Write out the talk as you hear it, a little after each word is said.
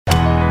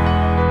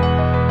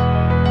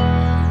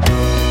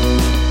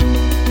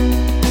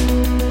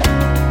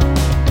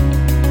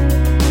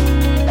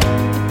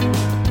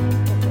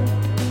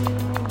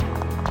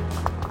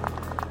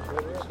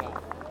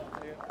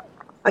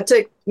I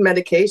take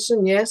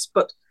medication, yes,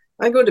 but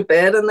I go to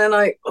bed and then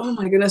oh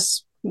my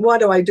goodness, why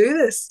do I do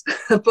this?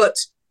 But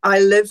I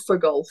live for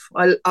golf.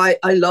 I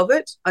love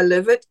it. I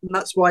live it. And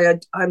that's why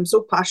I'm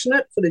so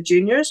passionate for the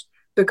juniors,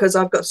 because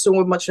I've got so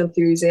much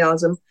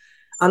enthusiasm.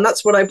 And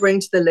that's what I bring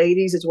to the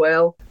ladies as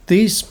well.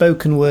 These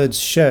spoken words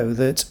show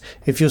that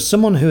if you're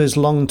someone who has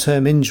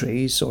long-term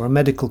injuries or a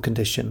medical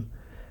condition,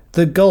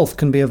 that golf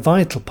can be a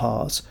vital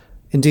part,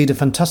 indeed a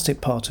fantastic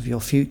part of your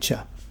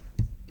future.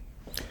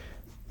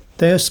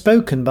 They are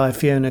spoken by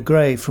Fiona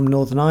Gray from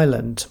Northern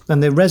Ireland,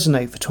 and they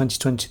resonate for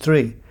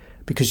 2023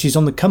 because she's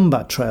on the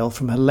comeback trail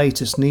from her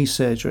latest knee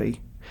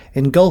surgery.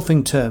 In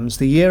golfing terms,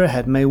 the year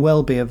ahead may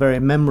well be a very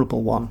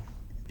memorable one.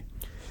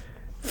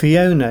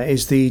 Fiona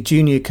is the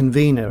Junior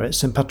Convenor at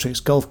St Patrick's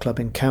Golf Club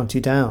in County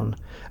Down,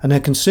 and her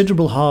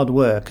considerable hard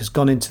work has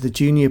gone into the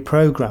junior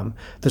programme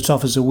that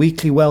offers a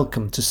weekly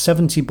welcome to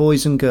 70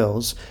 boys and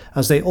girls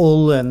as they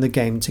all learn the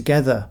game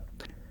together.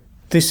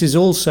 This is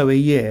also a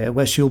year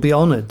where she will be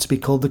honoured to be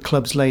called the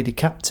club's lady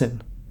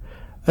captain.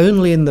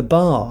 Only in the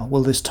bar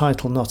will this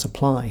title not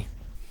apply.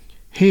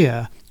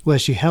 Here, where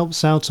she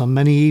helps out on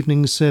many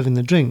evenings serving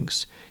the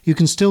drinks, you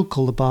can still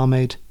call the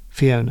barmaid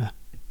Fiona.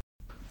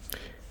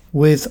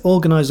 With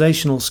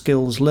organisational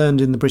skills learned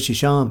in the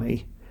British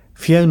Army,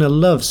 Fiona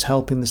loves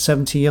helping the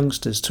 70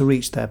 youngsters to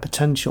reach their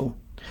potential,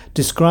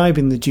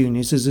 describing the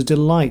juniors as a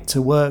delight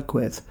to work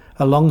with,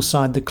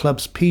 alongside the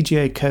club's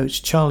PGA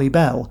coach Charlie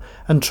Bell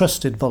and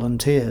trusted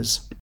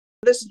volunteers.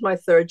 This is my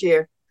third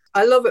year.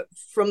 I love it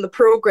from the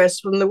progress,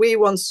 from the wee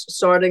ones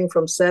starting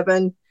from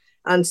 7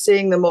 and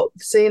seeing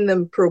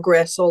them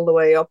progress all the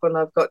way up. And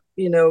I've got,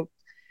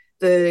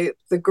 the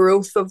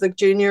growth of the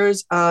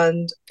juniors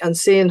and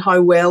seeing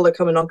how well they're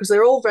coming on, because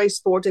they're all very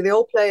sporty. They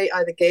all play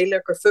either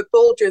Gaelic or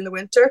football during the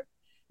winter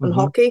and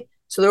hockey.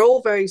 So they're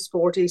all very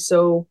sporty.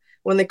 So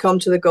when they come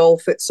to the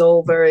golf, it's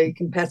all very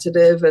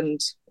competitive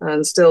and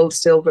still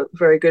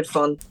very good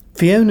fun.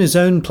 Fiona's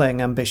own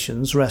playing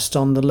ambitions rest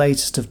on the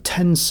latest of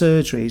 10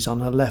 surgeries on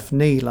her left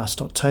knee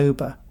last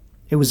October.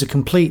 It was a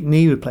complete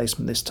knee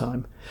replacement this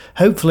time.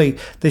 Hopefully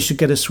they should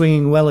get her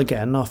swinging well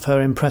again off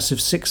her impressive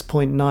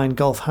 6.9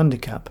 golf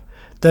handicap,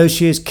 though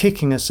she is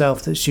kicking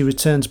herself that she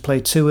returned to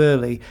play too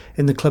early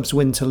in the club's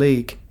winter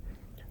league.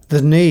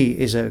 The knee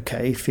is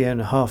okay,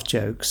 Fiona half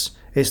jokes.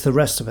 It's the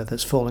rest of her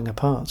that's falling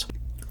apart.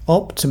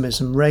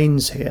 Optimism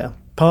reigns here,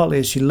 partly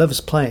as she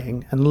loves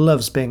playing and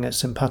loves being at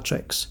St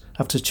Patrick's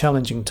after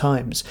challenging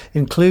times,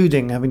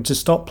 including having to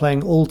stop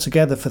playing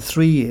altogether for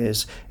 3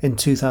 years in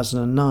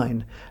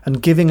 2009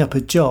 and giving up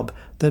a job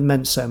that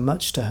meant so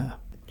much to her.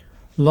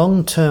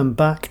 Long-term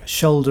back,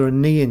 shoulder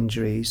and knee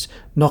injuries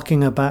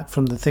knocking her back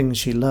from the things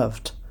she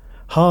loved.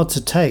 Hard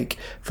to take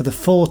for the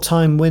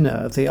 4-time winner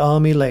of the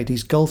Army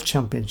Ladies Golf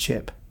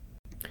Championship.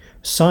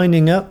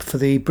 Signing up for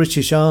the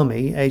British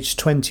Army, aged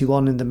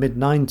 21 in the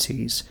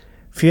mid-90s,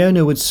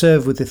 Fiona would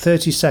serve with the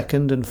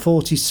 32nd and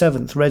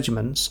 47th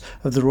Regiments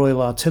of the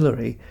Royal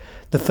Artillery,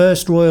 the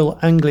 1st Royal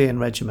Anglian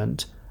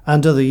Regiment,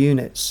 and other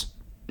units.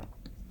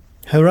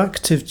 Her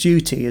active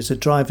duty as a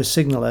driver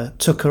signaller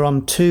took her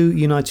on 2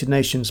 United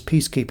Nations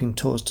peacekeeping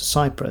tours to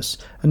Cyprus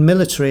and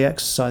military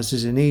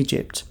exercises in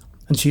Egypt,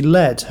 and she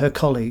led her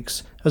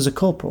colleagues as a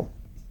corporal.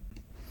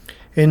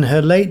 In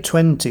her late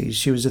 20s,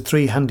 she was a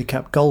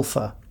 3-handicap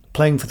golfer,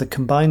 playing for the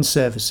combined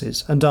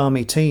services and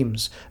army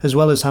teams, as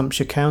well as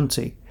Hampshire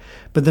County,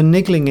 but the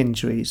niggling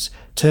injuries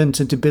turned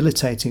to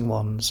debilitating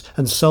ones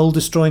and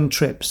soul-destroying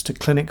trips to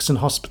clinics and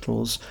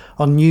hospitals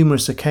on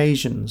numerous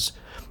occasions,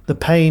 the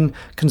pain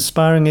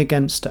conspiring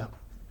against her.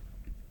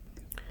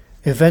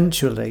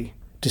 Eventually,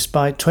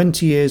 despite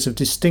 20 years of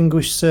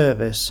distinguished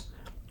service,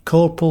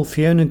 Corporal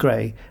Fiona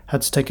Gray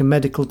had to take a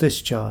medical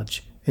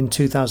discharge in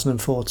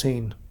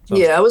 2014.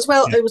 Yeah, it was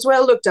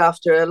well looked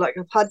after. Like,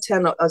 I've had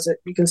 10, as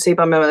you can see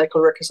by my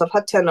medical records, I've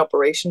had 10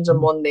 operations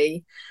on one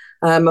knee.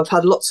 I've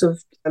had lots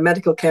of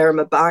medical care in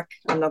my back,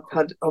 and I've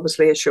had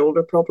obviously a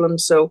shoulder problem.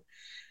 So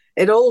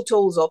it all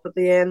tolls up at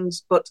the end,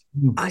 but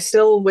I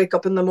still wake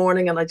up in the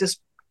morning and I just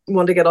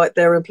want to get out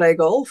there and play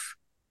golf,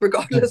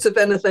 regardless of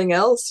anything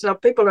else. Now,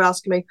 people are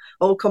asking me,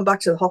 "Oh, come back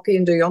to the hockey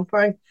and do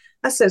umpiring."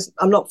 I says,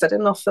 I'm not fit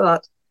enough for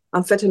that.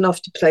 I'm fit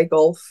enough to play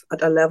golf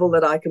at a level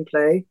that I can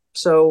play.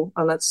 So,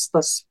 and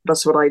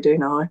that's what I do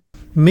now.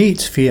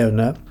 Meet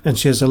Fiona, and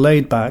she has a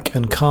laid-back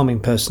and calming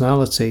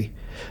personality,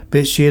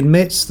 but she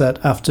admits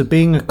that after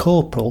being a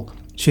corporal,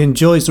 she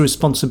enjoys the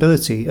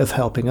responsibility of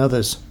helping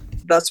others.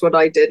 That's what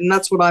I did, and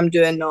that's what I'm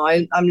doing now.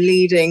 I'm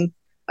leading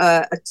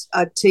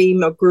a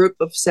team, a group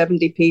of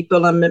 70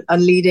 people. I'm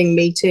leading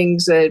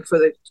meetings for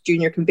the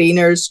junior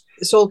conveners.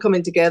 It's all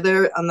coming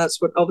together, and that's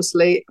what,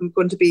 obviously, I'm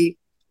going to be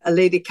a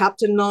lady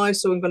captain now,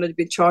 so I'm going to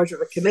be in charge of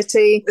a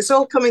committee. It's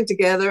all coming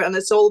together, and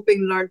it's all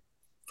been learned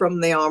from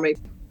the army.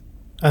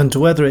 And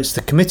whether it's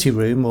the committee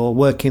room or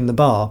working the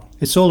bar,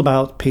 it's all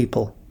about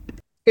people.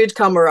 Good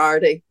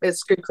camaraderie.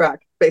 It's good crack,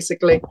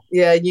 basically.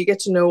 Yeah, you get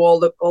to know all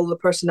the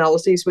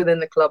personalities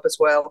within the club as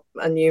well,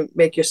 and you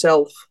make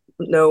yourself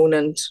known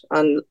and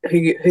who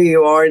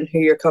you are and who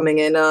you're coming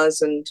in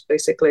as, and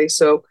basically,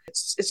 so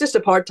it's just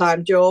a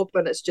part-time job,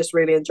 and it's just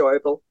really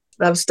enjoyable.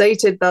 I've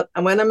stated that,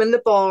 and when I'm in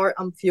the bar,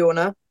 I'm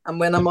Fiona, and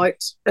when I'm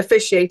out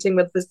officiating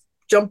with the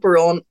jumper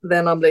on,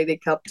 then I'm lady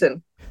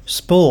captain.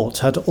 Sport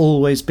had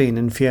always been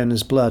in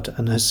Fiona's blood,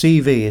 and her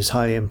CV is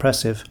highly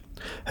impressive.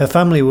 Her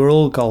family were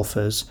all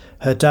golfers.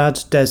 Her dad,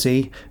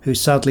 Desi, who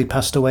sadly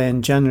passed away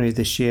in January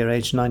this year,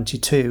 aged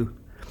 92.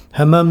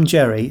 Her mum,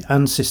 Jerry,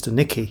 and sister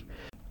Nikki.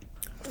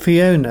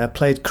 Fiona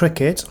played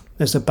cricket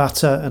as a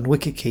batter and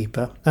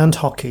wicketkeeper, and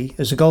hockey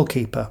as a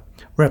goalkeeper,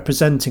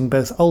 representing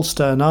both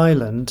Ulster and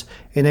Ireland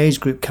in age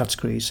group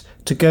categories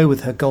to go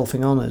with her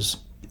golfing honours.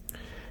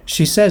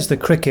 She says the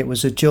cricket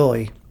was a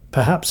joy,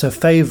 perhaps her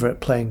favourite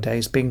playing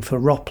days being for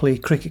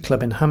Ropley Cricket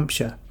Club in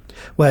Hampshire,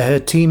 where her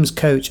team's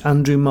coach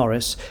Andrew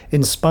Morris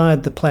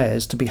inspired the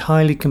players to be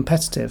highly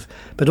competitive,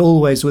 but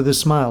always with a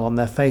smile on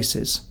their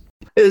faces.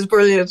 It was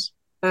brilliant.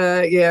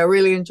 I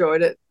really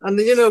enjoyed it.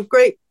 And,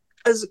 great,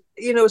 as,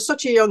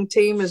 such a young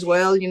team as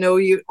well,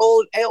 you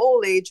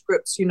all age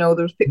groups, there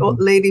was people,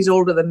 ladies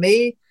older than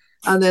me,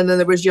 and then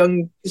there was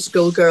young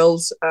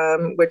schoolgirls,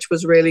 which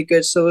was really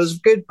good. So it was a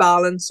good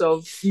balance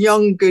of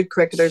young, good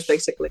cricketers,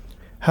 basically.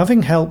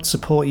 Having helped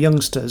support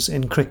youngsters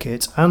in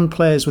cricket and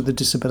players with a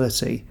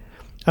disability,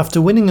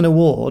 after winning an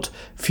award,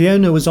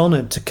 Fiona was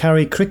honoured to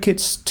carry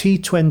cricket's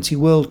T20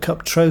 World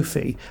Cup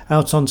trophy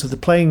out onto the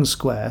playing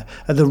square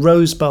at the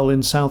Rose Bowl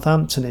in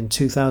Southampton in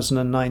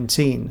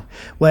 2019,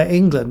 where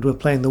England were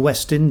playing the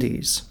West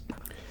Indies.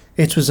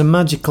 It was a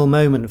magical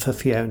moment for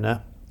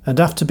Fiona,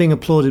 and after being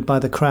applauded by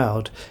the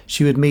crowd,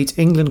 she would meet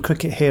England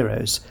cricket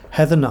heroes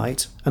Heather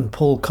Knight and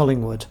Paul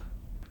Collingwood.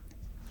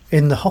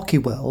 In the hockey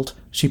world,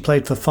 she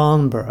played for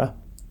Farnborough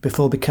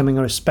before becoming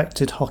a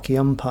respected hockey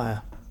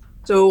umpire.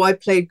 So I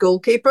played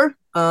goalkeeper,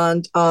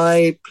 and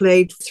I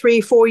played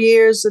 3-4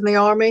 years in the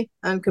army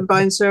and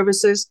combined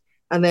services,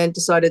 and then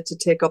decided to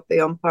take up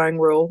the umpiring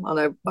role,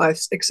 and I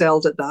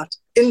excelled at that,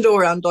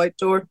 indoor and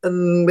outdoor.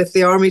 And with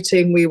the army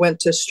team, we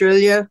went to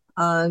Australia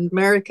and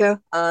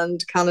America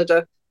and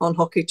Canada on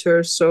hockey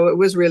tours, so it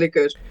was really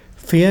good.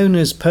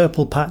 Fiona's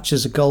purple patch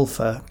as a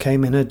golfer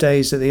came in her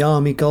days at the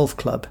Army Golf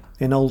Club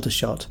in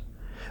Aldershot,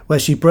 where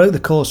she broke the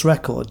course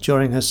record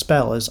during her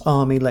spell as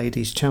Army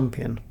Ladies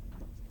Champion.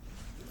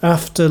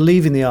 After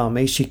leaving the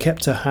army, she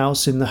kept her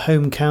house in the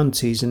home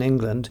counties in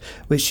England,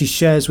 which she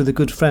shares with a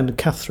good friend,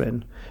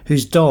 Catherine,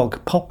 whose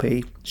dog,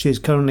 Poppy, she is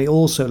currently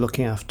also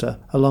looking after,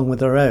 along with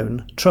her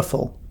own,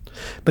 Truffle.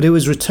 But it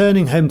was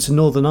returning home to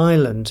Northern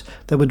Ireland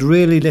that would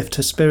really lift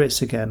her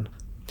spirits again.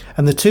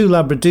 And the 2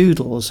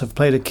 Labradoodles have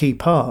played a key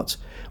part,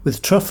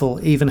 with Truffle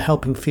even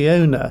helping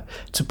Fiona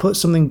to put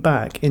something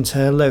back into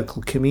her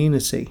local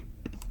community.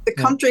 The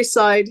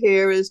countryside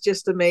here is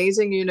just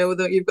amazing.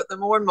 That you've got the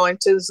Mourne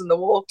Mountains and the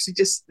walks.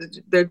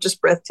 They're just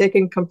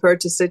breathtaking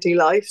compared to city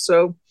life.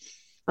 So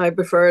I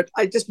prefer it.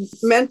 I just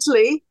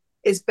mentally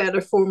it's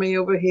better for me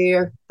over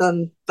here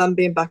than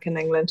being back in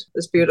England.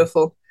 It's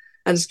beautiful,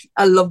 and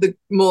I love the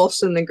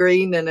moss and the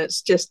green. And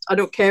it's just I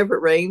don't care if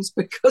it rains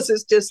because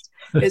it's just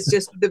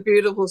the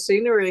beautiful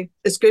scenery.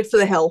 It's good for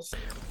the health.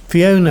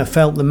 Fiona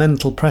felt the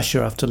mental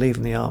pressure after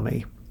leaving the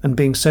army, and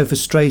being so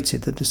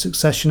frustrated that the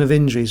succession of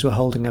injuries were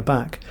holding her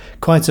back,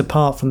 quite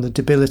apart from the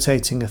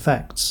debilitating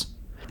effects.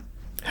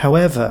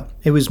 However,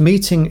 it was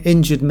meeting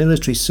injured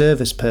military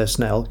service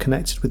personnel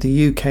connected with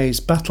the UK's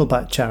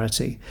Battleback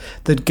charity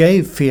that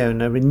gave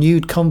Fiona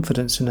renewed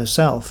confidence in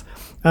herself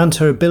and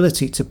her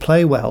ability to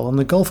play well on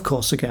the golf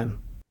course again.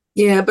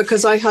 Yeah,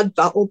 because I had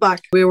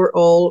Battleback. We were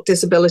all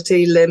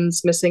disability,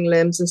 limbs, missing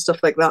limbs and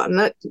stuff like that. And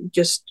that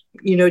just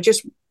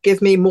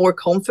gave me more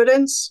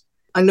confidence.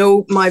 I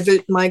know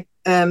my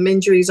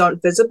injuries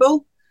aren't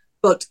visible,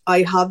 but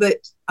I have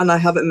it, and I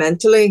have it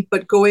mentally.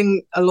 But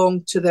going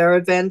along to their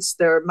events,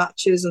 their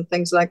matches and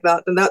things like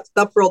that, and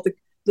that brought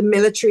the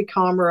military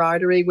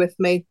camaraderie with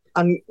me.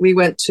 And we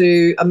went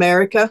to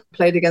America,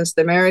 played against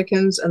the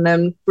Americans, and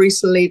then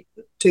recently,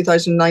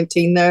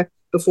 2019 there,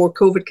 before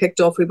COVID kicked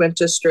off, we went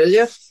to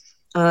Australia.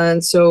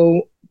 And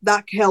so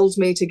that held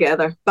me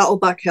together.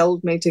 Battleback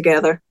held me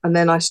together. And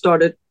then I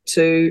started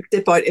to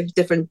dip out of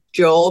different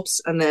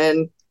jobs, and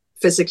then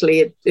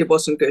physically it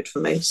wasn't good for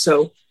me.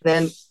 So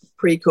then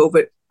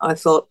pre-COVID, I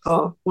thought,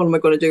 what am I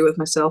going to do with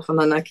myself? And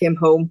then I came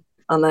home,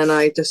 and then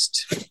I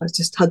just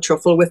had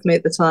Truffle with me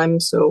at the time.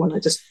 So, and I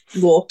just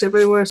walked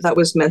everywhere. That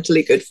was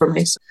mentally good for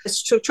me.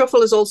 So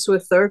Truffle is also a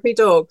therapy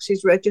dog.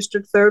 She's a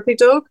registered therapy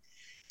dog.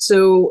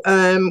 So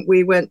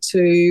we went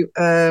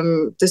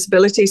to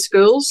disability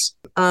schools,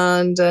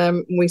 and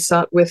we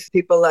sat with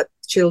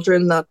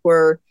children that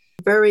were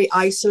very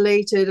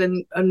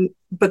isolated,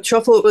 but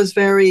Truffle was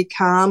very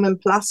calm and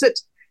placid,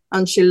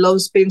 and she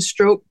loves being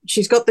stroked.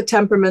 She's got the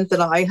temperament that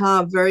I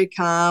have, very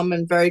calm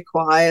and very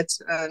quiet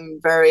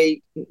and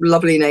very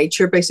lovely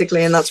nature,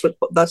 basically, and that's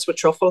what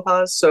Truffle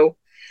has. So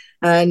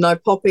now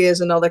Poppy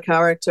is another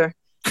character.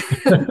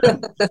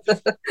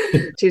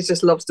 She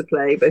just loves to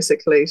play,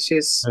 basically.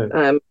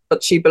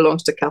 But she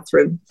belongs to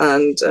Catherine,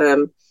 and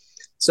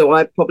so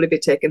I'd probably be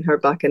taking her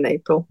back in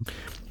April.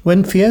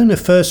 When Fiona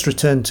first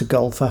returned to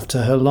golf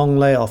after her long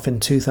layoff in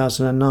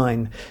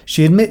 2009,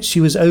 she admits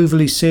she was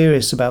overly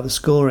serious about the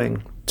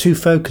scoring, too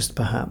focused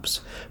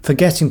perhaps,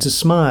 forgetting to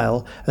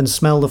smile and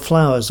smell the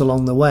flowers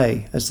along the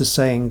way, as the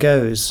saying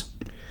goes.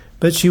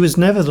 But she was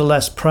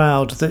nevertheless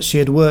proud that she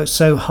had worked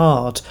so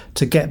hard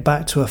to get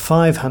back to a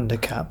 5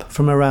 handicap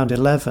from around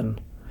 11.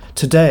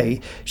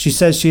 Today, she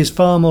says she is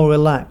far more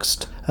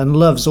relaxed and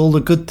loves all the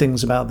good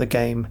things about the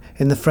game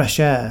in the fresh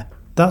air.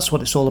 That's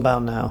what it's all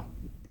about now.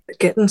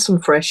 Getting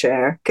some fresh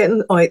air,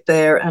 getting out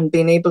there and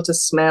being able to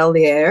smell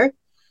the air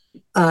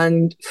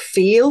and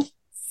feel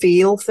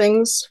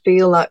things,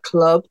 feel that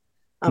club,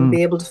 and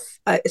be able to,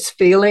 it's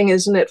feeling,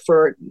 isn't it,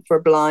 for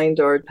blind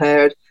or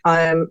impaired.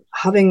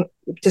 Having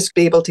just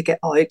be able to get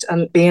out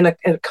and be in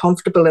a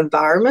comfortable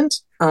environment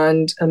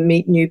and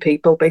meet new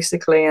people,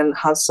 basically, and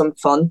have some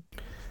fun.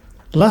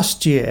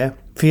 Last year,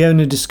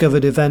 Fiona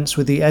discovered events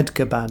with the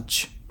EDGA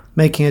badge,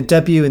 making a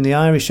debut in the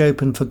Irish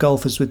Open for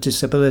golfers with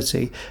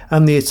disability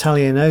and the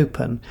Italian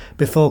Open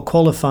before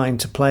qualifying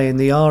to play in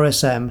the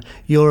RSM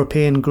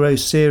European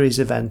Gross Series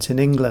event in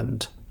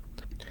England.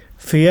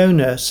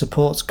 Fiona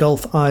supports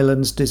Gulf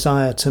Ireland's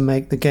desire to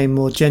make the game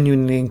more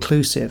genuinely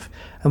inclusive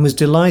and was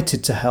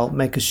delighted to help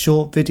make a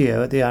short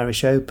video at the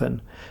Irish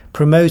Open,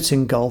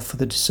 promoting golf for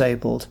the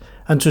disabled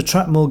and to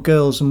attract more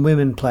girls and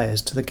women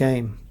players to the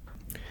game.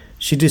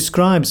 She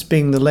describes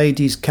being the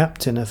ladies'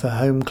 captain of her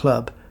home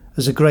club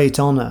as a great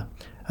honour,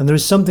 and there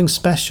is something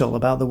special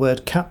about the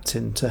word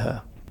captain to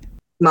her.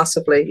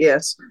 Massively,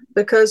 yes,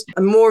 because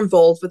I'm more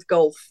involved with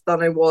golf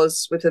than I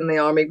was within the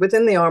army.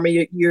 Within the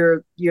army,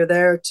 you're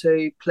there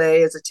to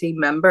play as a team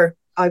member.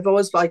 I've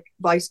always liked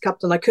vice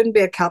captain. I couldn't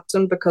be a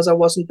captain because I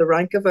wasn't the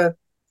rank of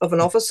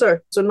an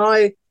officer. So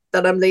now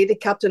that I'm lady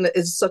captain, it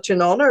is such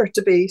an honour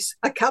to be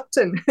a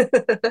captain.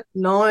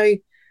 Now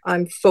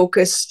I'm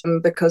focused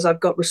because I've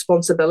got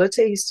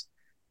responsibilities.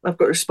 I've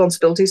got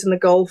responsibilities in the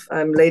golf.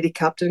 I'm lady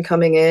captain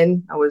coming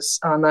in.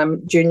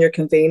 I'm junior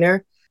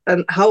convenor.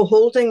 And how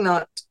holding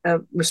that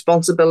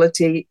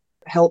responsibility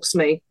helps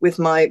me with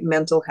my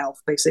mental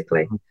health,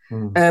 basically.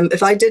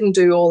 If I didn't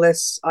do all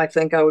this, I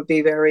think I would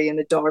be very in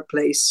a dark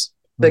place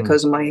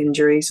because of my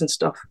injuries and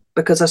stuff.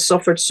 Because I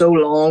suffered so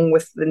long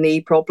with the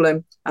knee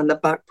problem and the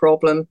back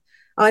problem.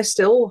 I'm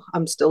still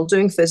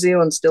doing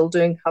physio and still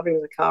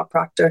having the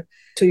chiropractor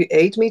to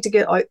aid me to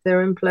get out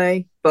there and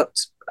play. But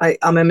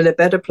I'm in a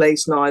better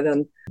place now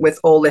than with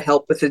all the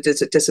help with the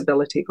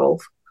disability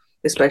golf,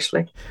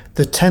 especially.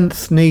 The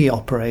 10th knee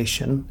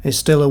operation is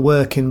still a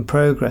work in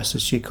progress,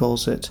 as she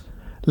calls it,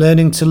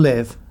 learning to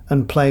live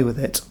and play with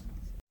it.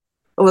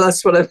 Well,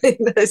 that's what I mean.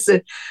 I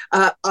said,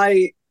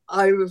 I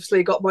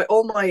obviously got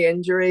all my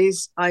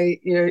injuries.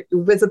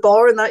 With the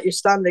bar and that, you're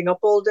standing up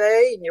all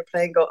day and you're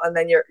playing golf, and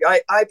then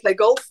I play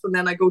golf and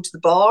then I go to the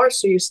bar,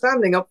 so you're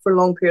standing up for a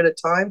long period of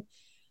time.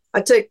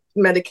 I take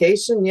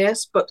medication,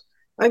 yes, but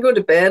I go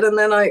to bed and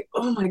then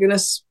oh my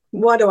goodness,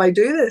 why do I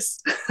do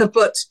this?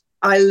 But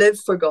I live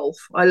for golf.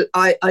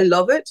 I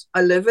love it.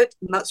 I live it.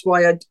 And that's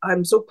why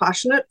I'm so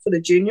passionate for the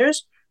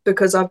juniors,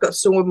 because I've got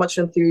so much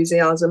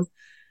enthusiasm.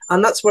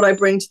 And that's what I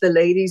bring to the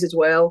ladies as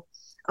well.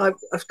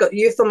 I've got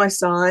youth on my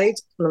side,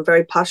 and I'm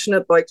very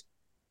passionate about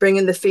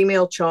bringing the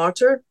female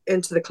charter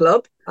into the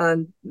club.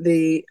 And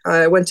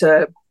I went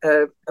to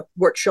a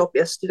workshop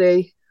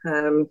yesterday,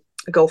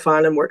 a Gulf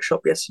Ireland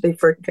workshop yesterday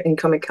for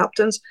incoming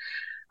captains.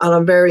 And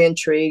I'm very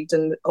intrigued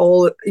and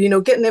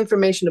getting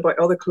information about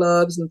other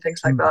clubs and things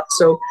like that.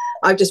 So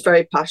I'm just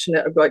very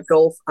passionate about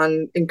golf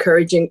and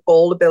encouraging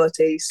all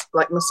abilities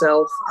like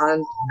myself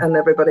and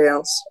everybody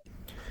else.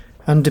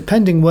 And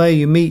depending where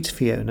you meet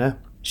Fiona,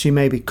 she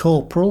may be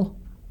corporal,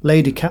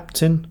 lady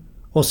captain,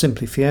 or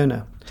simply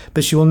Fiona.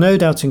 But she will no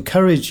doubt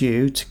encourage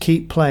you to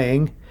keep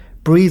playing,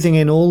 breathing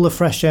in all the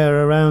fresh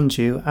air around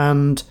you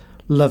and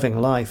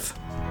loving life.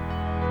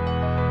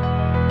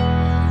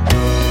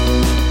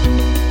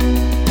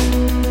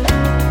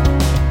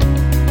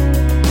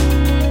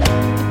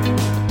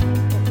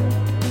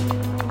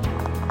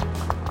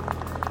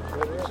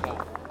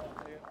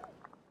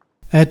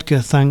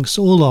 EDGA thanks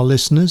all our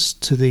listeners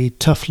to the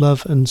Tough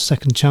Love and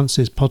Second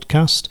Chances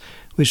podcast,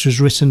 which was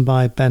written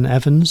by Ben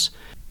Evans.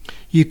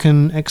 You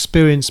can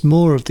experience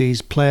more of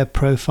these player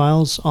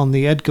profiles on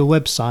the EDGA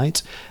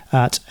website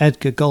at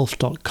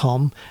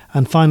edgagolf.com.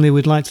 And finally,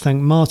 we'd like to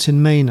thank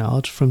Martin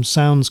Maynard from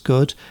Sounds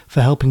Good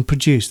for helping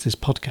produce this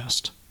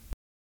podcast.